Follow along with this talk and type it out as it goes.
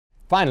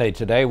Finally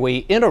today,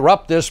 we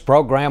interrupt this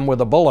program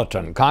with a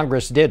bulletin.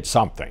 Congress did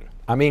something.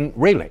 I mean,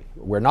 really,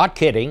 we're not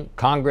kidding.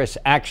 Congress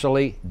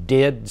actually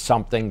did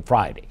something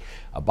Friday.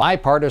 A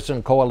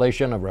bipartisan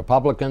coalition of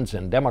Republicans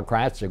and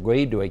Democrats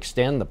agreed to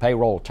extend the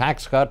payroll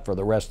tax cut for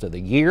the rest of the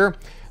year.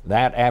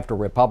 That after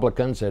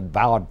Republicans had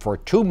vowed for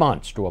 2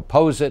 months to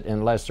oppose it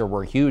unless there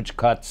were huge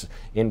cuts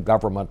in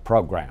government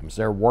programs.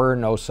 There were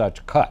no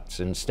such cuts.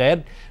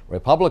 Instead,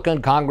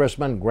 Republican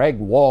Congressman Greg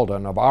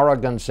Walden of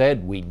Oregon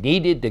said we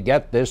needed to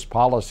get this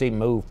policy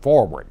moved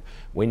forward.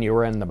 When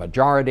you're in the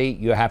majority,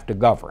 you have to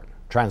govern.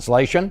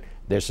 Translation,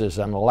 this is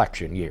an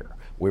election year.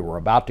 We were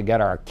about to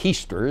get our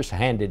keisters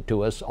handed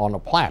to us on a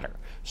platter.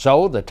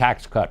 So the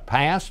tax cut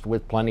passed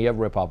with plenty of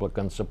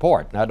Republican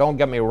support. Now, don't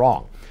get me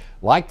wrong.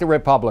 Like the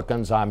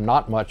Republicans, I'm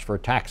not much for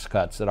tax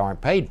cuts that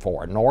aren't paid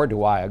for, nor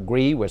do I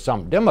agree with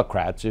some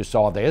Democrats who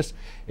saw this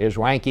as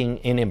ranking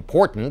in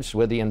importance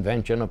with the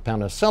invention of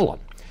penicillin.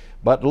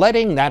 But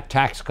letting that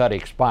tax cut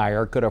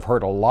expire could have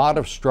hurt a lot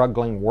of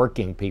struggling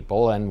working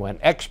people, and when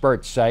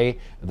experts say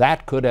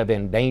that could have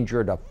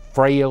endangered a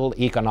frail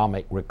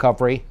economic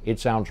recovery, it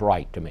sounds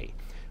right to me.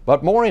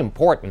 But more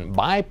important,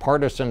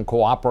 bipartisan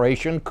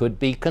cooperation could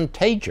be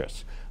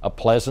contagious, a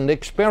pleasant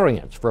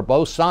experience for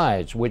both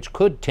sides, which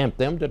could tempt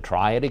them to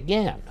try it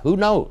again. Who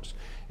knows?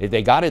 If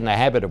they got in the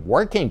habit of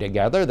working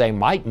together, they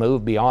might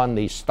move beyond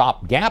these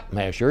stopgap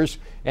measures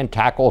and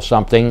tackle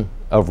something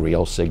of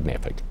real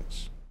significance.